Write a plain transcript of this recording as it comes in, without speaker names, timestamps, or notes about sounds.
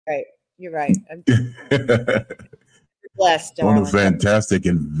Right. You're right. I'm blessed, On a darling. fantastic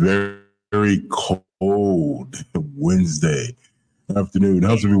and very, very cold Wednesday afternoon.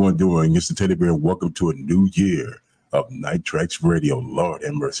 How's everyone doing? It's the Teddy Bear, and welcome to a new year of Night Traxx Radio. Lord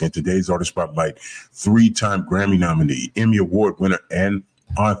have mercy. And today's Artist Spotlight, 3-time Grammy nominee, Emmy Award winner, and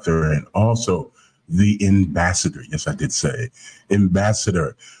author, and also the ambassador. Yes, I did say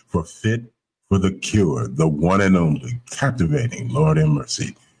ambassador for Fit for the Cure, the one and only, captivating, Lord have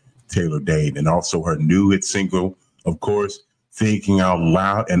mercy, Taylor Dayne, and also her new hit single, of course, Thinking Out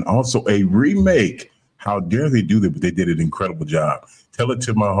Loud, and also a remake. How dare they do that? But they did an incredible job. Tell It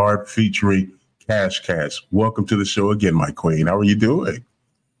to My Heart featuring Cash Cash. Welcome to the show again, my queen. How are you doing?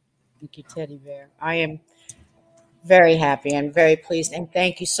 Thank you, Teddy Bear. I am very happy and very pleased. And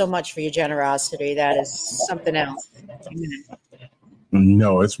thank you so much for your generosity. That is something else.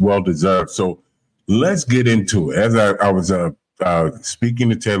 No, it's well deserved. So let's get into it. As I was speaking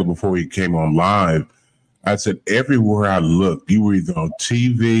to Taylor before he came on live, I said, everywhere I looked, you were either on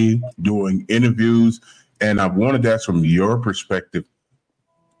TV, doing interviews, and I wanted to ask from your perspective,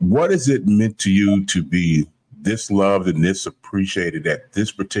 what is it meant to you to be this loved and this appreciated at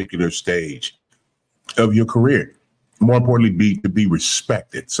this particular stage of your career? More importantly, to be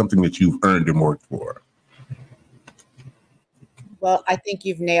respected, something that you've earned and worked for. Well, I think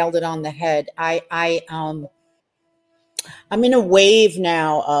you've nailed it on the head. I'm in a wave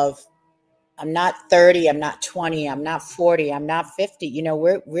now of, I'm not 30, I'm not 20, I'm not 40, I'm not 50. You know,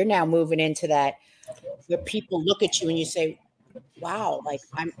 we're now moving into that where people look at you and you say, wow, like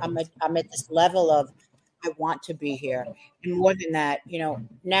I'm at this level of I want to be here. And more than that, you know,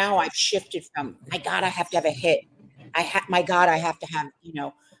 now I've shifted from my God, I have to have a hit. My God, I have to have, you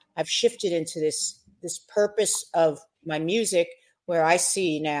know, I've shifted into this purpose of my music where I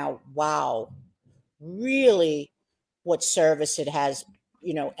see now, wow, really what service it has,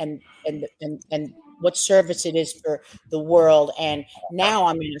 you know, and what service it is for the world. And now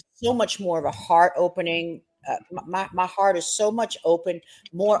I'm in so much more of a heart opening. My heart is so much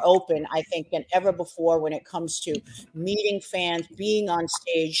more open, I think, than ever before when it comes to meeting fans, being on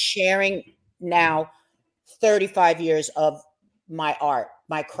stage, sharing now 35 years of my art,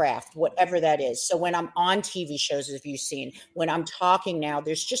 my craft, whatever that is. So when I'm on TV shows, as you've seen, when I'm talking now,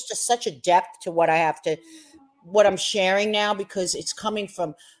 there's just such a depth to what I'm sharing now, because it's coming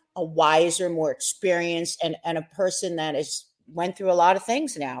from a wiser, more experienced, and a person that has went through a lot of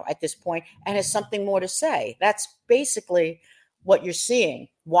things now at this point and has something more to say. That's basically what you're seeing.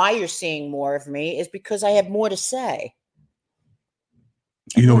 Why you're seeing more of me is because I have more to say.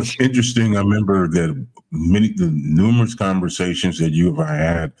 You know, it's interesting. I remember that the numerous conversations that you and I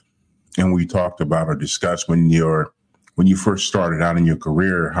had, and we talked about or discussed when you first started out in your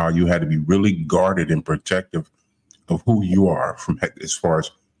career, how you had to be really guarded and protective of who you are, from as far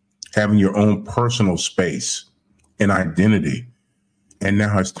as having your own personal space and identity. And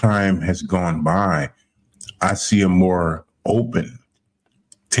now as time has gone by, I see a more open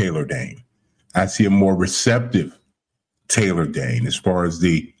Taylor Dayne. I see a more receptive Taylor Dayne, as far as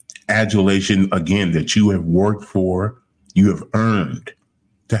the adulation, again, that you have worked for, you have earned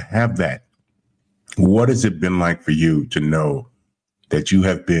to have that. What has it been like for you to know that you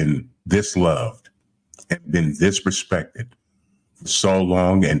have been this loved and been this respected for so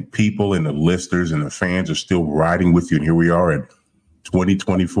long, and people and the listeners and the fans are still riding with you, and here we are in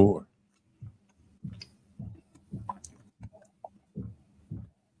 2024?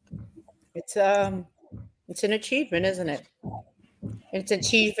 It's an achievement, isn't it? It's an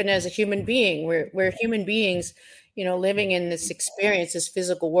achievement as a human being. We're human beings, you know, living in this experience, this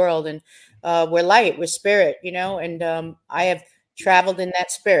physical world, and we're light, we're spirit, you know, and I have traveled in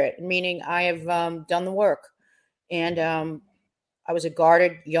that spirit, meaning I have done the work. And I was a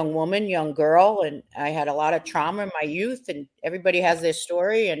guarded young woman, young girl, and I had a lot of trauma in my youth, and everybody has their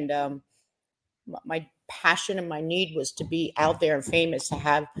story. And my passion and my need was to be out there and famous, to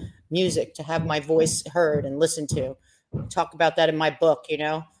have music, to have my voice heard and listened to. I talk about that in my book, you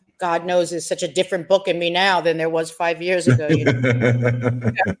know. God knows there's such a different book in me now than there was 5 years ago. You know?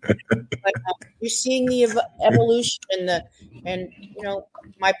 But you're seeing the evolution and you know,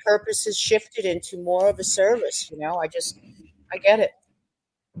 my purpose has shifted into more of a service. You know, I get it.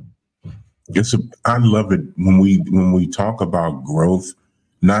 I love it when we talk about growth,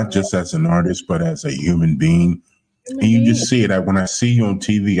 not just as an artist, but as a human being. And you just see it. When I see you on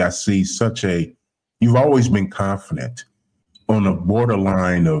TV, I see you've always been confident, on the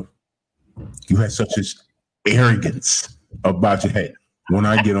borderline of, you had such this arrogance about your head. When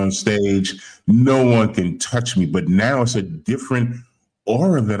I get on stage, no one can touch me. But now it's a different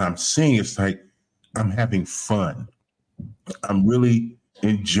aura that I'm seeing. It's like I'm having fun. I'm really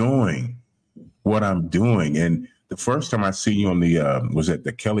enjoying what I'm doing. And the first time I see you on the was at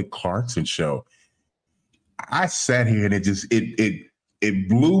the Kelly Clarkson show, I sat here and it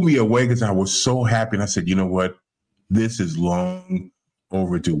blew me away because I was so happy. And I said, you know what? This is long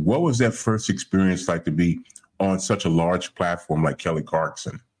overdue. What was that first experience like to be on such a large platform like Kelly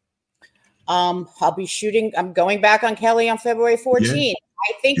Clarkson? I'll be shooting. I'm going back on Kelly on February 14th.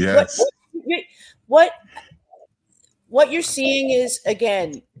 I think yes. what you're seeing is,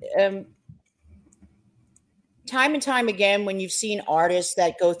 again, time and time again, when you've seen artists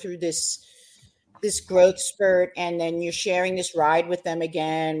that go through this growth spurt, and then you're sharing this ride with them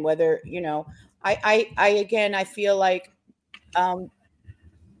again, whether, I feel like,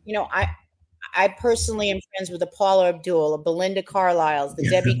 I personally am friends with a Paula Abdul, a Belinda Carlisle's, the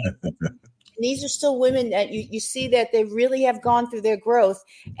Debbie. These are still women that you see that they really have gone through their growth,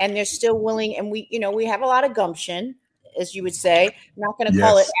 and they're still willing. And we have a lot of gumption, as you would say. I'm not going to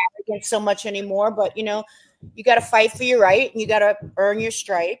call it arrogance so much anymore, but you got to fight for your right, and you got to earn your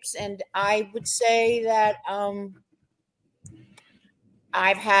stripes. And I would say that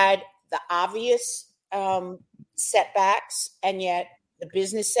I've had the obvious setbacks, and yet the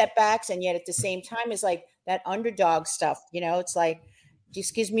business setbacks, and yet at the same time is like that underdog stuff. It's like,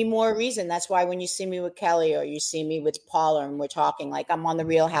 just gives me more reason. That's why when you see me with Kelly, or you see me with Paula, and we're talking like I'm on the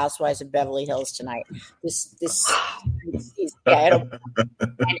Real Housewives of Beverly Hills tonight. This it's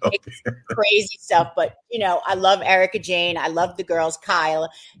crazy stuff. But I love Erica Jane. I love the girls,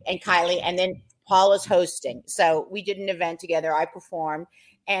 Kyle and Kylie, and then Paula's hosting. So we did an event together. I performed,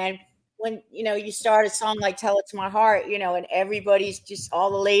 and when you start a song like "Tell It to My Heart," and everybody's just,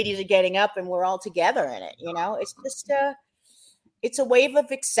 all the ladies are getting up, and we're all together in it. It's just it's a wave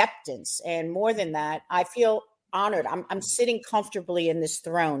of acceptance. And more than that, I feel honored. I'm sitting comfortably in this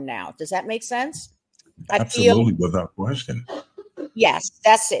throne now. Does that make sense? Absolutely, without question. Yes,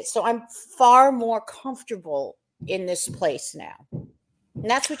 that's it. So I'm far more comfortable in this place now. And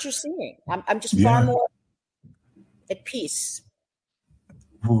that's what you're seeing. I'm just far more at peace.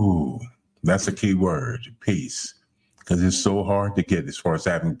 Ooh, that's a key word, peace. Because it's so hard to get, as far as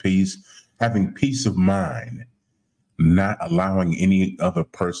having peace of mind, not allowing any other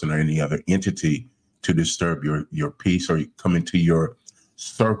person or any other entity to disturb your peace or come into your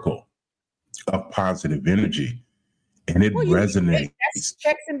circle of positive energy. And it resonates. That's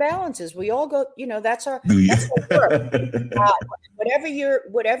checks and balances. We all go, that's our work.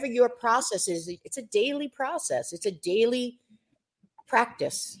 Whatever your process is, it's a daily process. It's a daily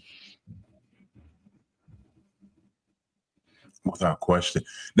practice. Without question.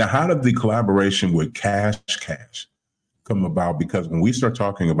 Now, how did the collaboration with Cash come about? Because when we start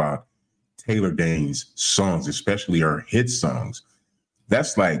talking about Taylor Dayne's songs, especially her hit songs,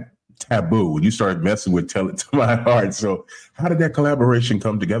 that's like taboo when you start messing with "Tell It to My Heart." So how did that collaboration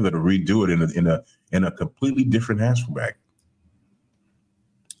come together to redo it in a completely different aspect?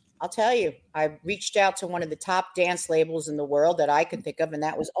 I'll tell you, I reached out to one of the top dance labels in the world that I could think of, and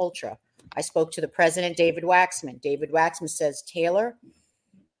that was Ultra. I spoke to the president, David Waxman. David Waxman says, "Taylor,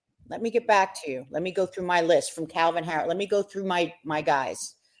 let me get back to you. Let me go through my list from Calvin Harris. Let me go through my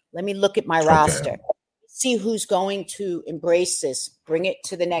guys. Let me look at my roster. See who's going to embrace this, bring it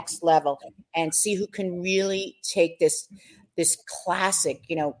to the next level, and see who can really take this classic,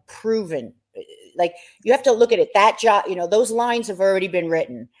 proven." Like, you have to look at it. That job, those lines have already been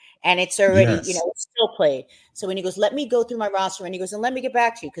written, and it's already, it's still played. So when he goes, "Let me go through my roster," and he goes, "And let me get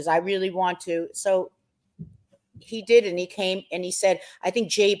back to you because I really want to." So he did, and he came and he said, I think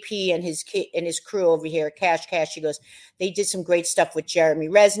JP and his kid and his crew over here, Cash, he goes, they did some great stuff with Jeremy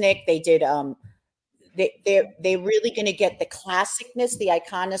Resnick. They did, they're really going to get the classicness, the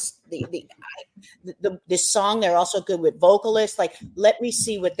iconis, this song. They're also good with vocalists. Like, let me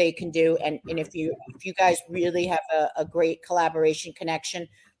see what they can do. And if you guys really have a great collaboration connection,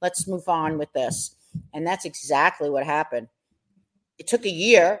 let's move on with this. And that's exactly what happened. It took a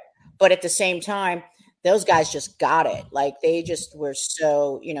year, but at the same time, those guys just got it. Like, they just were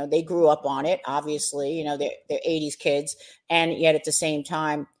so, they grew up on it, obviously, they're 80s kids. And yet at the same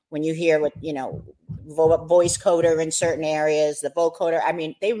time, when you hear what, voice coder in certain areas, the vocoder, I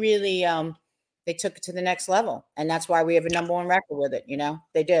mean, they really, they took it to the next level. And that's why we have a number one record with it.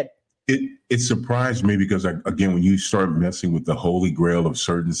 They did. It surprised me because, again, when you start messing with the holy grail of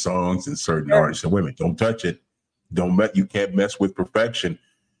certain songs and certain artists, wait a minute, don't touch it. You can't mess with perfection.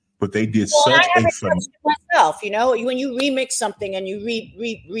 But they did such a fun myself, when you remix something and you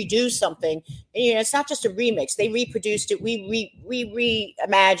redo something, it's not just a remix. They reproduced it. We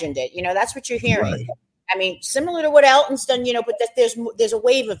reimagined it. That's what you're hearing. Right. I mean, similar to what Elton's done, but there's a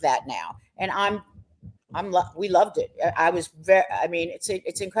wave of that now. And I'm We loved it. I was very. I mean,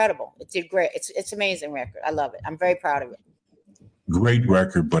 it's incredible. It did great. It's amazing record. I love it. I'm very proud of it. Great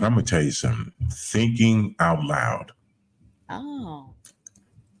record, but I'm gonna tell you something. Thinking Out Loud. Oh.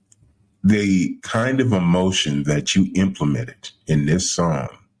 The kind of emotion that you implemented in this song,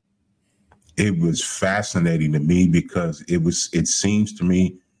 it was fascinating to me because it seems to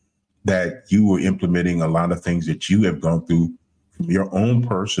me that you were implementing a lot of things that you have gone through from your own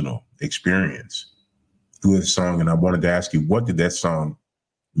personal experience through this song. And I wanted to ask you, what did that song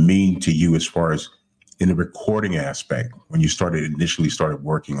mean to you as far as in the recording aspect when you initially started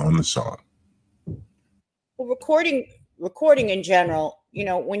working on the song? Well, recording in general,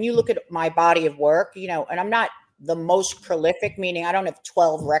 when you look at my body of work, and I'm not the most prolific, meaning I don't have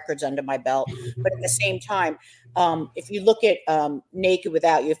 12 records under my belt, but at the same time, if you look at Naked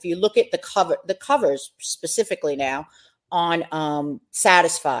Without You, if you look at the covers specifically now on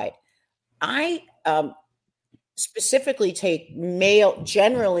Satisfied, I specifically take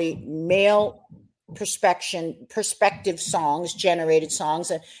generally male perspective songs, generated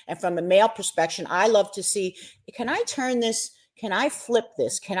songs, and from a male perspective, I love to see, can I turn this? Can I flip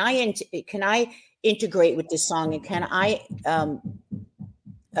this? Can I integrate with this song? And can I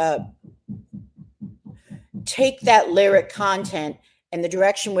take that lyric content and the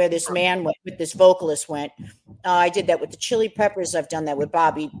direction where this man went, with this vocalist went? I did that with the Chili Peppers. I've done that with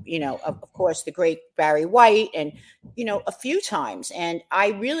Bobby, of course, the great Barry White, and, a few times. And I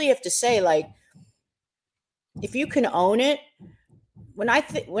really have to say, like, if you can own it, we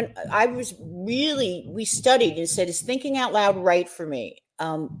studied and said, is thinking out loud right for me?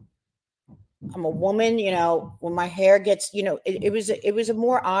 I'm a woman, when my hair gets, it was a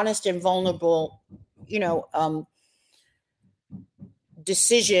more honest and vulnerable,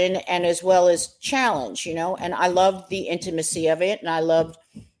 decision, and as well as challenge, and I loved the intimacy of it. And I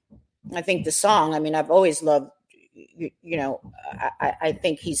think the song, I mean, I've always loved, I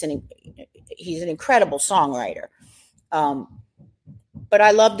think he's an incredible songwriter. But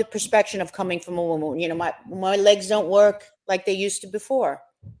I love the perspective of coming from a woman. My legs don't work like they used to before.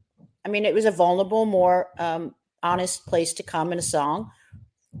 I mean, it was a vulnerable, more honest place to come in a song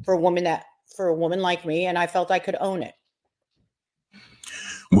for a woman like me, and I felt I could own it.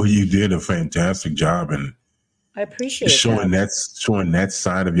 Well, you did a fantastic job, and I appreciate showing that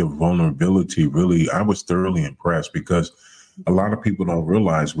side of your vulnerability. Really, I was thoroughly impressed, because a lot of people don't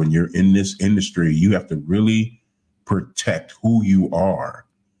realize when you're in this industry, you have to really protect who you are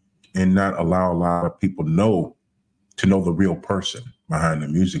and not allow a lot of people to know the real person behind the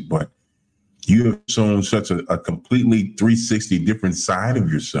music. But you have shown such a completely 360 different side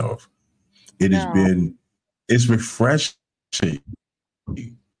of yourself. It's refreshing.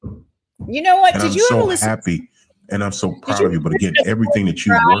 You know what? And I'm so happy and I'm so proud of you. But again, everything that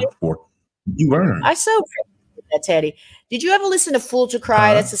you worked for, you earned. I so appreciate that, Teddy. Did you ever listen to Fool to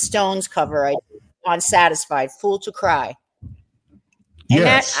Cry? That's a Stones cover I did on Satisfied, Fool to Cry. And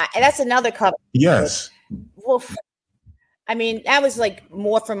yes. That's another cover. Yes. Well, I mean, that was like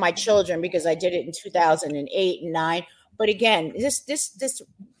more for my children because I did it in 2008 and 2009. But again, this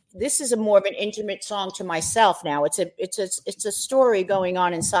is a more of an intimate song to myself now. It's a story going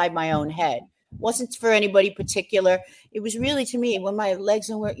on inside my own head. It wasn't for anybody particular. It was really to me when my legs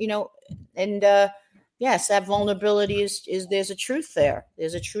were, and yes, that vulnerability is there's a truth there.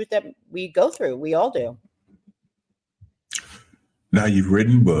 There's a truth that we go through. We all do. Now you've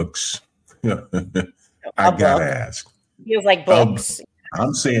written books. I gotta ask. Feels like books.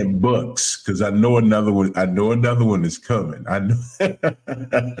 I'm saying books because I know another one. I know another one is coming. I know. I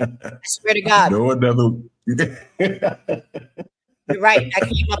swear to God. I know another. You're right. I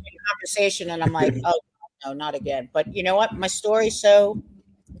came up in conversation and I'm like, oh no, not again. But you know what? My story,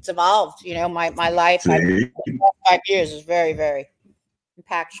 it's evolved. My life. 5 years is very, very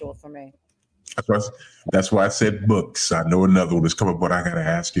impactful for me. That's why I said books. I know another one is coming, but I gotta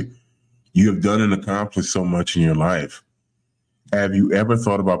ask you. You have done and accomplished so much in your life. Have you ever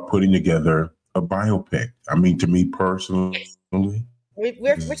thought about putting together a biopic? I mean, to me personally,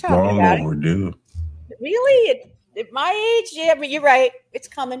 we're talking long about overdue. It. Really? At my age, yeah, but you're right. It's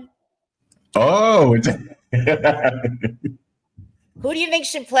coming. Oh, who do you think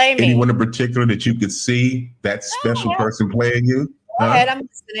should play me? Anyone in particular that you could see that special person playing you? Go ahead, I'm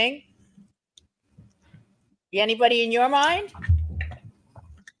listening. Anybody in your mind?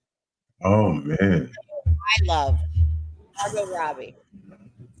 Oh man, I love Margot Robbie.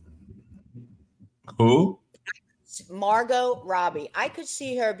 Who? Margot Robbie. I could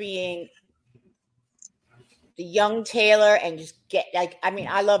see her being the young Taylor and just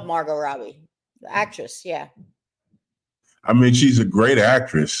I love Margot Robbie, the actress. Yeah. I mean, she's a great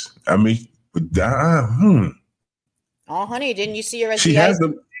actress. I mean, But Oh, honey, didn't you see her as she the has ice?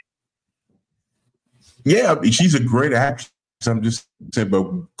 yeah, she's a great actress. I'm just saying, but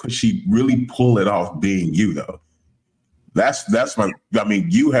could she really pull it off being you though? That's I mean,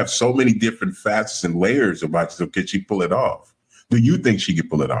 you have so many different facets and layers about you. So could she pull it off? Do you think she could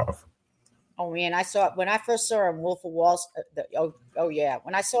pull it off? Oh man, when I first saw her in Wolf of Wall Street. Oh yeah,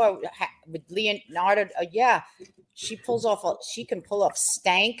 when I saw her with Leonardo, yeah, she can pull off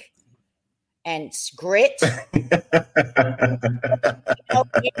Stank and Grit. Oh,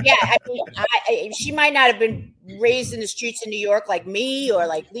 yeah, I mean, she might not have been raised in the streets of New York like me or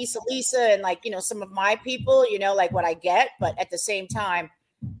like Lisa and like, some of my people, like what I get. But at the same time,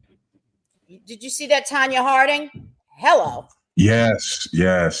 did you see that Tanya Harding? Hello. Yes.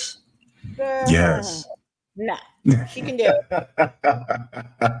 No, she can do it.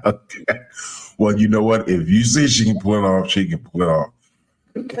 Okay. Well, you know what? If you see she can pull it off, she can pull it off.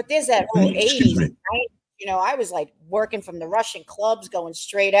 But there's that whole 80s, right? I was like working from the Russian clubs, going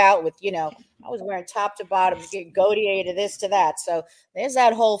straight out with, I was wearing top to bottom, getting Gautier to this to that. So there's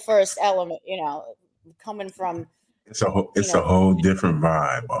that whole first element, coming from. It's a whole different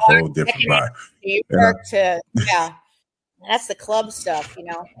vibe. A whole different vibe. New York to that's the club stuff. I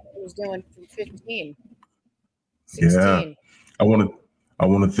was doing from 15, 16. Yeah, I want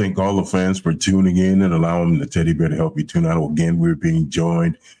to thank all the fans for tuning in and allowing the teddy bear to help you tune out. Again, we're being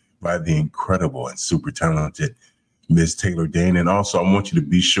joined by the incredible and super talented Miss Taylor Dayne. And also, I want you to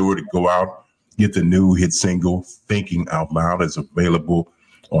be sure to go out, get the new hit single, Thinking Out Loud. It's available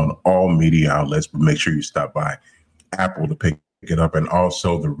on all media outlets, but make sure you stop by Apple to pick it up. And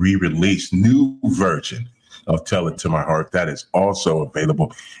also the re-released new version of Tell It to My Heart. That is also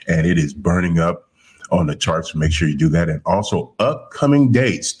available, and it is burning up on the charts. Make sure you do that. And also upcoming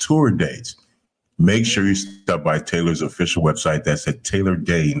dates, tour dates. Make sure you stop by Taylor's official website. That's at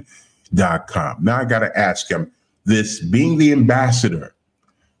TaylorDayne.com. Now I got to ask him, this being the ambassador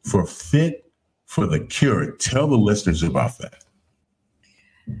for Fit for the Cure, tell the listeners about that.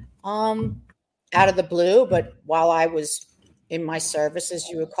 Out of the blue, but while I was in my service, as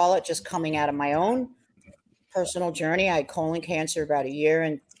you would call it, just coming out of my own personal journey, I had colon cancer about a year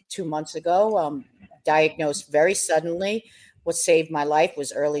and 2 months ago, diagnosed very suddenly. What saved my life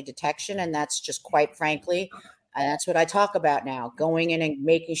was early detection. And that's just quite frankly, that's what I talk about now, going in and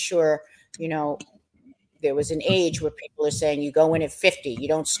making sure, there was an age where people are saying you go in at 50, you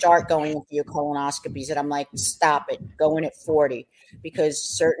don't start going in for your colonoscopies. And I'm like, stop it, go in at 40, because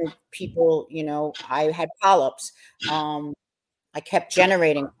certain people, I had polyps. I kept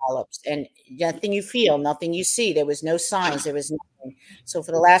generating polyps, and nothing you feel, nothing you see. There was no signs. There was nothing. So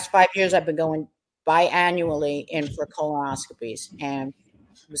for the last 5 years, I've been going biannually in for colonoscopies, and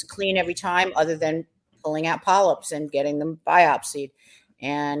it was clean every time other than pulling out polyps and getting them biopsied.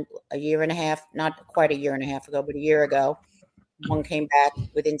 And a year and a half, not quite a year and a half ago, but a year ago, one came back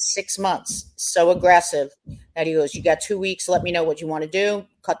within 6 months, so aggressive that he goes, you got 2 weeks. Let me know what you want to do.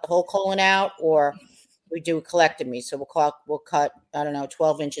 Cut the whole colon out, or we do a colectomy. So we'll cut,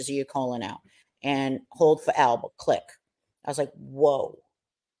 12 inches of your colon out and hold for Albert. Click. I was like, whoa.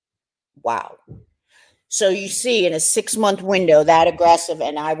 Wow. So you see, in a 6-month window, that aggressive,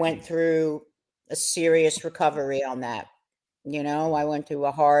 and I went through a serious recovery on that. I went through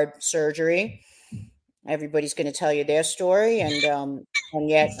a hard surgery. Everybody's going to tell you their story, and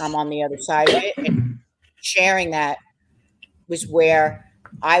yet I'm on the other side of it. And sharing that was where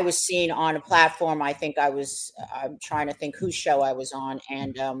I was seen on a platform. I'm trying to think whose show I was on,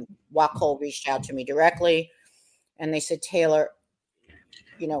 and Wacol reached out to me directly, and they said, Taylor,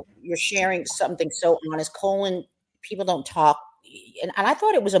 you're sharing something so honest. Colon, people don't talk. And I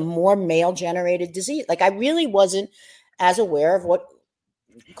thought it was a more male-generated disease. Like, I really wasn't as aware of what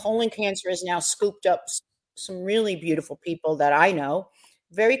colon cancer has now scooped up some really beautiful people that I know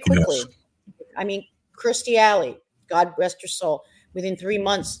very quickly. Yes. I mean, Kirstie Alley, God rest her soul, within 3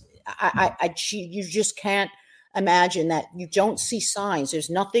 months, you just can't imagine that you don't see signs. There's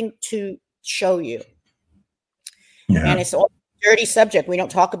nothing to show you. Yeah. And it's all a dirty subject. We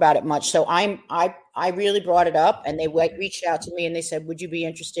don't talk about it much. So I really brought it up, and they reached out to me and they said, would you be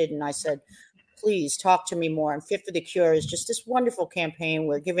interested? And I said, please talk to me more. And Fit for the Cure is just this wonderful campaign.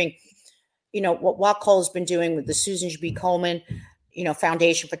 We're giving, what Wacol has been doing with the Susan B. Komen,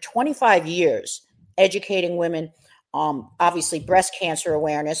 Foundation for 25 years, educating women, obviously breast cancer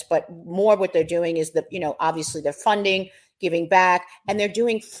awareness, but more what they're doing is that, obviously they're funding, giving back, and they're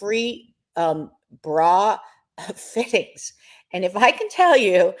doing free bra fittings. And if I can tell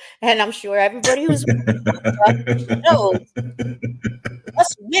you, and I'm sure everybody who's knows,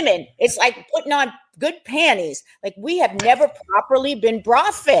 us women, it's like putting on good panties. Like, we have never properly been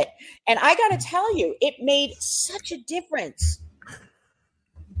bra fit. And I got to tell you, it made such a difference.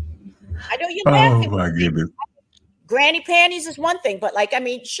 I know you're Oh laughing. my goodness. Granny panties is one thing, but like, I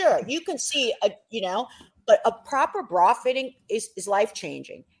mean, sure, you can see but a proper bra fitting is life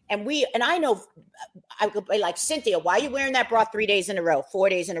changing. And I know, I could be like, Cynthia, why are you wearing that bra 3 days in a row, 4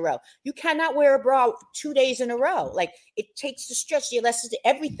 days in a row? You cannot wear a bra 2 days in a row. Like, it takes the stretch, the elasticity,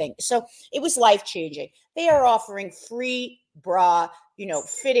 everything. So it was life changing. They are offering free bra,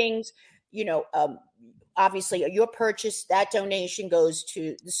 fittings, obviously your purchase, that donation goes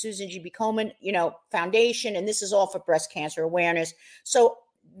to the Susan G. B. Komen, Foundation. And this is all for breast cancer awareness. So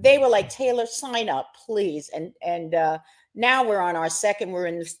they were like, Taylor, sign up, please. And now we're on our second, we're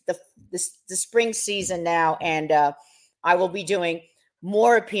in the spring season now. And I will be doing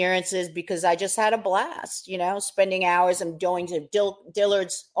more appearances because I just had a blast, spending hours and going to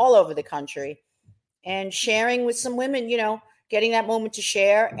Dillard's all over the country and sharing with some women, getting that moment to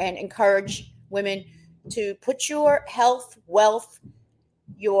share and encourage women to put your health, wealth,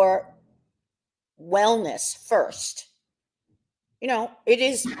 your wellness first. It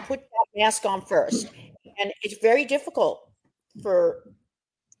is put that mask on first. And it's very difficult for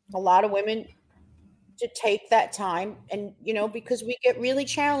a lot of women to take that time. And, because we get really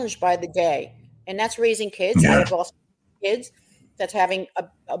challenged by the day. And that's raising kids. Yeah. I have also kids that's having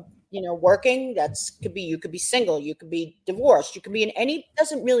working. You could be single, you could be divorced, you could be in any,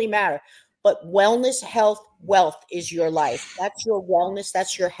 doesn't really matter. But wellness, health, wealth is your life. That's your wellness.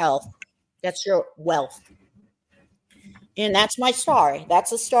 That's your health. That's your wealth. And that's my story.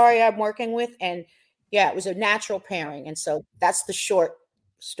 That's a story I'm working with. And yeah, it was a natural pairing. And so that's the short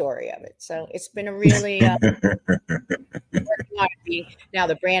story of it. So it's been a really working on being now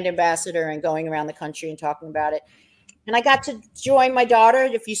the brand ambassador and going around the country and talking about it. And I got to join my daughter.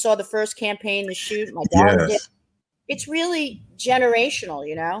 If you saw the first campaign, the shoot, my daughter did. It's really generational,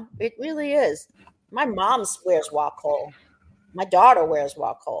 It really is. My mom wears Wacoal. My daughter wears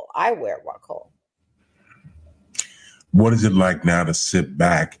Wacoal. I wear Wacoal. What is it like now to sit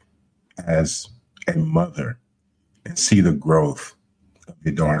back as a mother and see the growth of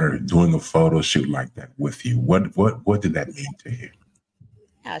your daughter doing a photo shoot like that with you? What did that mean to you?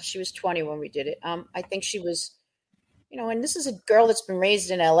 Yeah, she was 20 when we did it. I think she was, and this is a girl that's been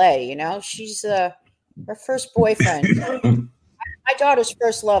raised in LA, she's her first boyfriend. My daughter's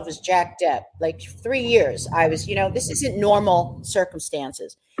first love was Jack Depp. Like 3 years. I was, this isn't normal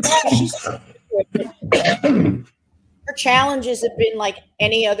circumstances. Her challenges have been like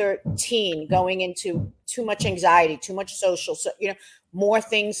any other teen, going into too much anxiety, too much social, so more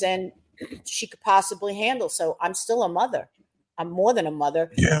things than she could possibly handle. So I'm still a mother. I'm more than a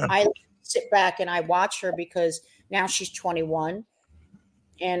mother. Yeah. I sit back and I watch her because now she's 21.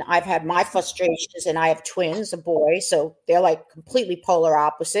 And I've had my frustrations, and I have twins, a boy. So they're like completely polar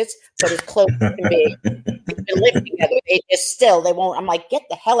opposites, but as close as can be. They live together. They won't. I'm like, get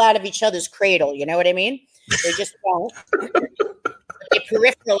the hell out of each other's cradle. You know what I mean? They just won't. They're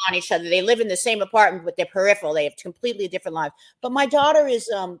peripheral on each other. They live in the same apartment, but they're peripheral. They have completely different lives. But my daughter is,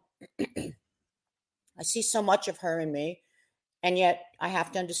 I see so much of her in me. And yet I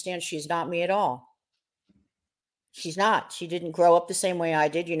have to understand she's not me at all. She's not. She didn't grow up the same way I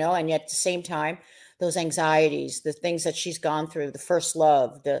did, and yet at the same time, those anxieties, the things that she's gone through, the first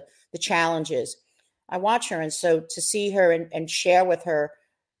love, the challenges, I watch her. And so to see her and share with her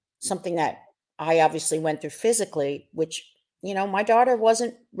something that I obviously went through physically, which, my daughter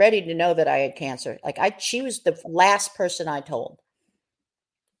wasn't ready to know that I had cancer. Like she was the last person I told.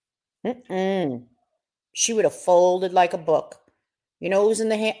 She would have folded like a book. Who was in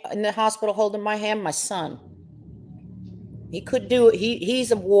the hospital holding my hand? My son. He could do it.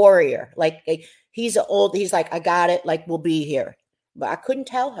 He's a warrior. Like he's like, I got it. Like, we'll be here. But I couldn't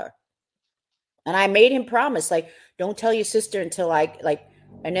tell her. And I made him promise, like, don't tell your sister until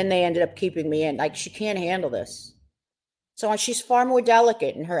and then they ended up keeping me in. Like, she can't handle this. So she's far more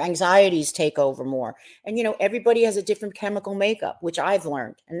delicate and her anxieties take over more. And, everybody has a different chemical makeup, which I've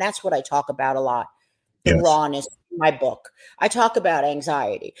learned. And that's what I talk about a lot. The rawness in my book. I talk about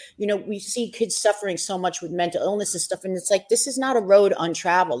anxiety. We see kids suffering so much with mental illness and stuff. And it's like, this is not a road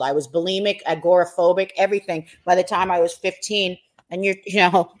untraveled. I was bulimic, agoraphobic, everything by the time I was 15 and you're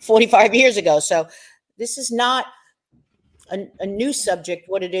 45 years ago. So this is not a new subject.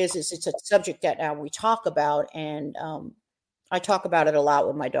 What it is it's a subject that now we talk about. And I talk about it a lot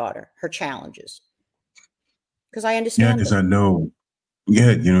with my daughter, her challenges. Because I understand. Yeah, because I know.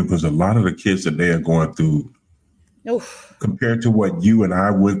 Yeah, because a lot of the kids that they are going through, compared to what you and I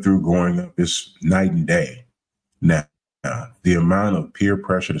went through growing up, is night and day. Now, the amount of peer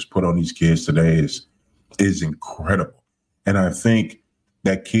pressure that's put on these kids today is is incredible. And I think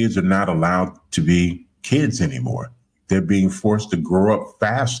that kids are not allowed to be kids anymore. They're being forced to grow up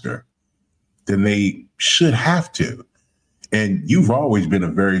faster than they should have to. And you've always been a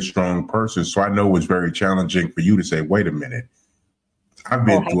very strong person. So I know it's very challenging for you to say, wait a minute, I've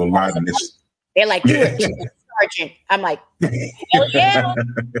been through a lot of this. They're like, you're a sergeant. I'm like, hell yeah.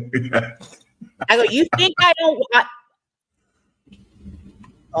 I go, you think I don't want?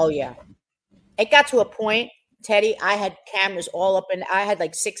 Oh, yeah. It got to a point, Teddy, I had cameras all up, and I had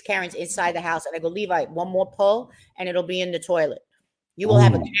like 6 cameras inside the house. And I go, Levi, one more pull and it'll be in the toilet. You will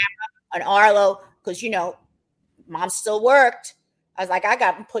have a camera, an Arlo, because, mom still worked. I was like, I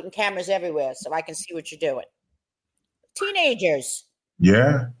got putting cameras everywhere so I can see what you're doing. Teenagers.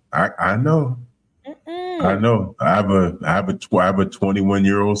 Yeah, I know. I know. I have a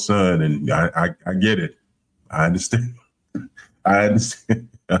 21-year-old son, and I get it. I understand. I understand.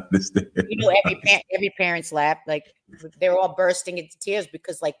 Every parent's lap, like they're all bursting into tears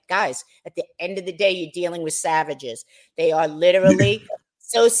because, like, guys, at the end of the day, you're dealing with savages. They are literally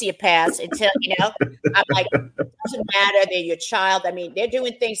sociopaths until, I'm like, it doesn't matter. They're your child. I mean, they're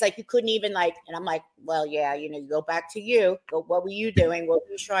doing things like you couldn't even and I'm like, well, yeah, you go back to you. What were you doing? What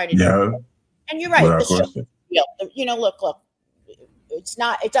were you trying to do? And you're right. Look,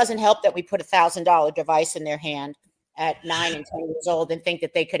 it doesn't help that we put $1,000 device in their hand at 9 and 10 years old and think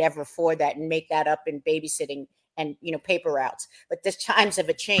that they could ever afford that and make that up in babysitting and, paper routes. But the times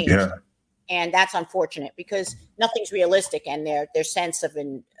have changed. Yeah. And that's unfortunate because nothing's realistic, and their sense of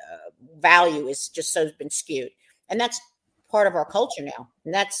value is just so been skewed. And that's part of our culture now.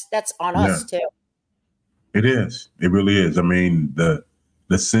 And that's on us too. It is. It really is. I mean, the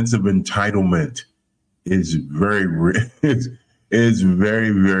sense of entitlement is very real. It's very,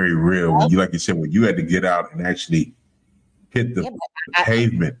 very real. When like you said, when you had to get out and actually hit the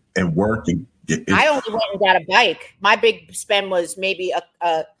pavement and work. I only went and got a bike. My big spend was maybe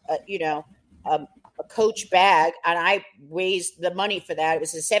a Coach bag, and I raised the money for that. It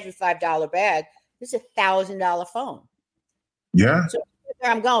was a $75 bag. This is $1,000 phone. Yeah. So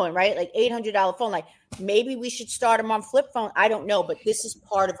where I'm going, right? Like $800 phone. Like maybe we should start them on flip phone. I don't know, but this is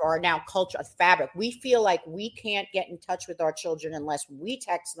part of our now culture of fabric. We feel like we can't get in touch with our children unless we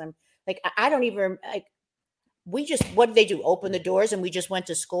text them. Like I don't even like. What did they do? Open the doors and we just went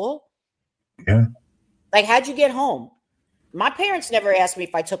to school? Yeah. Like, how'd you get home? My parents never asked me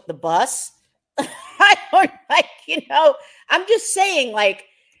if I took the bus. I don't I'm just saying, like,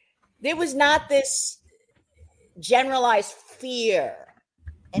 there was not this generalized fear.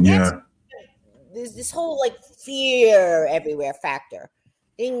 And there's this whole like fear everywhere factor.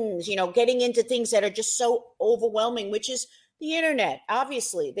 Things, getting into things that are just so overwhelming, which is the internet.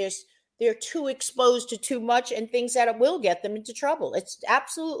 Obviously, they're too exposed to too much and things that will get them into trouble. It's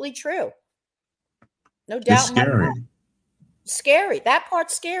absolutely true. No doubt. It's scary. Scary. That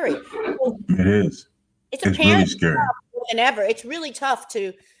part's scary. It is. It's really scary more than ever. It's really tough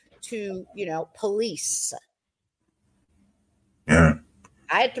to police. Yeah.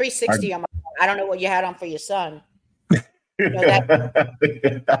 I had 360 on my phone. I don't know what you had on for your son.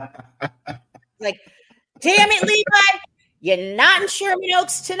 Like, damn it, Levi. You're not in Sherman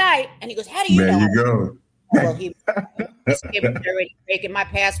Oaks tonight. And he goes, how do you know? There you go. Well, he was already breaking my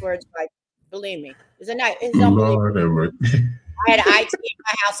passwords. Like, believe me, it's unbelievable. Lord, I had IT in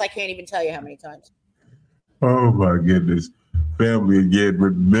my house. I can't even tell you how many times. Oh my goodness. Family, again,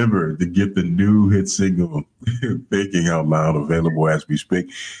 remember to get the new hit single, Thinking Out Loud, available as we speak.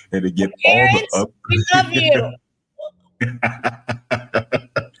 And to get we love you.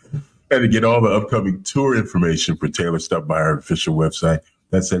 And to get all the upcoming tour information for Taylor, stop by our official website.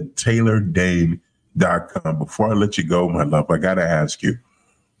 That's at taylordayne.com. Before I let you go, my love, I got to ask you,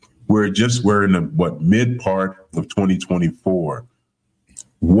 we're in the mid part of 2024.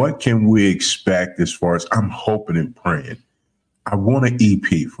 What can we expect as far as I'm hoping and praying? I want an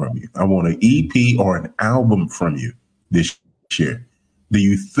EP from you. I want an EP or an album from you this year. Do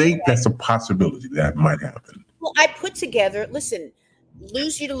you think that's a possibility that might happen? Well, I put together, listen,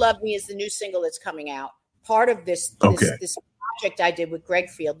 Lose You to Love Me is the new single that's coming out. Part of this project I did with Greg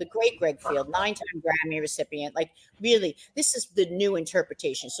Field, the great Greg Field, 9-time Grammy recipient. Like, really, this is the new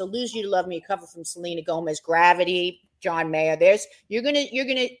interpretation. So Lose You to Love Me, a cover from Selena Gomez, Gravity, John Mayer. This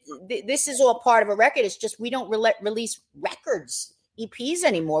is all part of a record. It's just we don't release records, EPs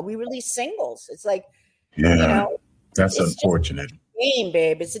anymore. We release singles. It's like, that's unfortunate. Game,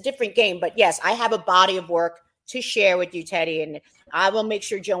 babe. It's a different game. But yes, I have a body of work to share with you, Teddy, and I will make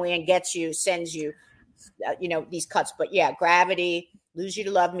sure Joanne sends you, these cuts. But yeah, Gravity, Lose You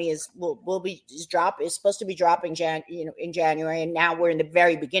to Love Me is supposed to be dropping in January, and now we're in the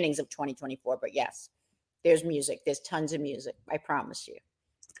very beginnings of 2024. But yes. there's music. There's tons of music. I promise you.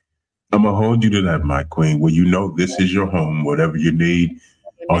 I'm going to hold you to that, my queen. Well, you know, this is your home. Whatever you need,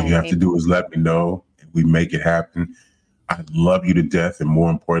 all you have to do is let me know. We make it happen. I love you to death. And more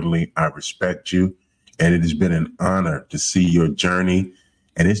importantly, I respect you. And it has been an honor to see your journey.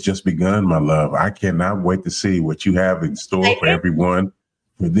 And it's just begun, my love. I cannot wait to see what you have in store for everyone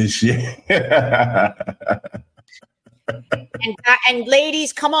for this year. And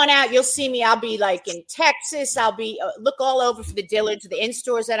ladies, come on out. You'll see me. I'll be like in Texas. I'll be look all over for the Dillards, the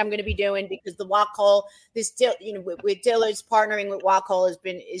in-stores that I'm going to be doing, because the Wacol, with Dillards partnering with Wacol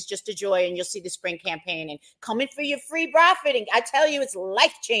is just a joy. And you'll see the spring campaign and come in for your free profit. I tell you, it's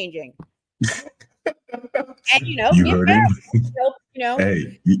life-changing. And you heard it.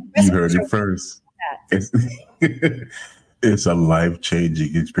 Hey, you heard it first. It's a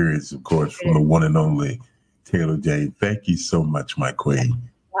life-changing experience, of course, from the one and only Taylor Dayne. Thank you so much, my queen.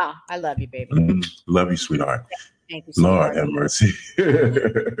 Wow, I love you, baby. Love you, sweetheart. Thank you, sweetheart. Lord have mercy.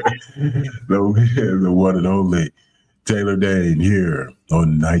 the one and only Taylor Dayne here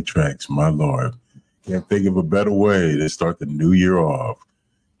on Night Traxx, my Lord. Can't think of a better way to start the new year off.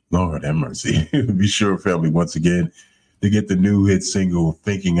 Lord have mercy. Be sure, family, once again, to get the new hit single,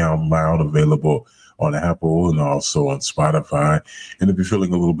 Thinking Out Loud, available on Apple and also on Spotify. And if you're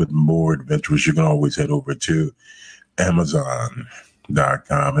feeling a little bit more adventurous, you can always head over to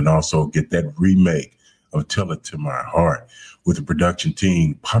Amazon.com and also get that remake of Tell It to My Heart with the production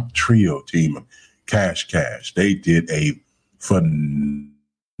team, pop trio team of Cash. They did a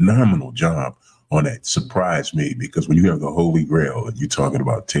phenomenal job on that. Surprised me, because when you have the Holy Grail and you're talking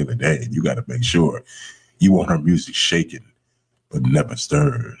about Taylor Dayne, you got to make sure you want her music shaken but never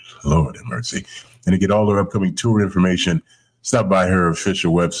stirred. Lord have mercy. And to get all her upcoming tour information, stop by her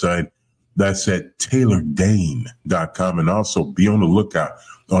official website. That's at TaylorDayne.com. And also be on the lookout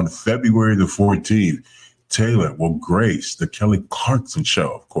on February the 14th. Taylor will grace the Kelly Clarkson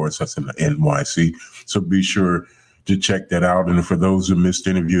show. Of course, that's in the NYC. So be sure to check that out. And for those who missed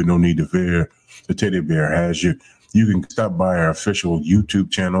the interview, no need to fear. The Teddy Bear has you. You can stop by our official YouTube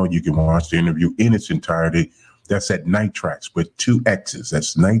channel. You can watch the interview in its entirety. That's at Night Traxx with 2 X's.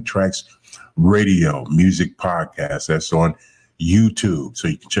 That's Night Traxx Radio Music Podcast. That's on YouTube. So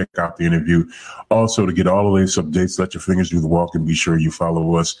you can check out the interview. Also, to get all the latest updates, let your fingers do the walk, and be sure you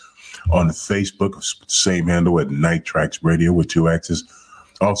follow us on Facebook, same handle at Night Traxx Radio with 2 X's.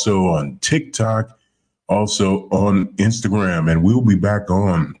 Also on TikTok, also on Instagram. And we'll be back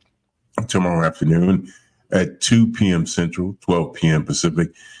on tomorrow afternoon at 2 p.m. Central, 12 p.m. Pacific,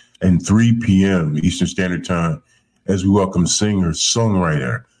 and 3 p.m. Eastern Standard Time as we welcome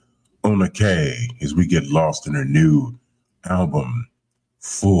singer-songwriter Ona Kay as we get lost in her new album,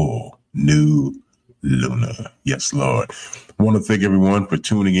 Full New Luna. Yes, Lord. I want to thank everyone for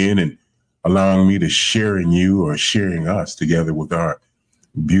tuning in and allowing me to sharing us together with our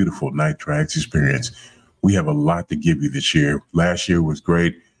beautiful Night Traxx experience. We have a lot to give you this year. Last year was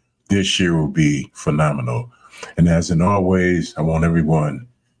great. This year will be phenomenal. And as in always, I want everyone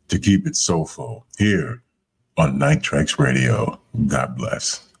to keep it soulful here on Night Traxx Radio. God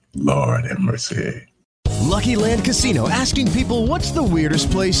bless. Lord have mercy. Lucky Land Casino, asking people, what's the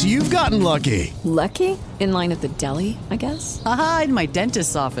weirdest place you've gotten lucky? Lucky? In line at the deli, I guess? Aha, in my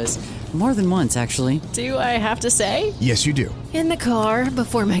dentist's office. More than once, actually. Do I have to say? Yes, you do. In the car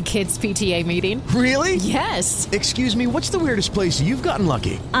before my kids' PTA meeting. Really? Yes. Excuse me, what's the weirdest place you've gotten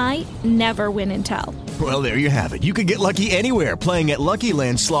lucky? I never win and tell. Well, there you have it. You can get lucky anywhere, playing at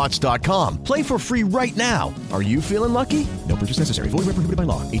LuckyLandSlots.com. Play for free right now. Are you feeling lucky? No purchase necessary. Void where prohibited by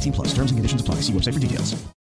law. 18+. Terms and conditions apply. See website for details.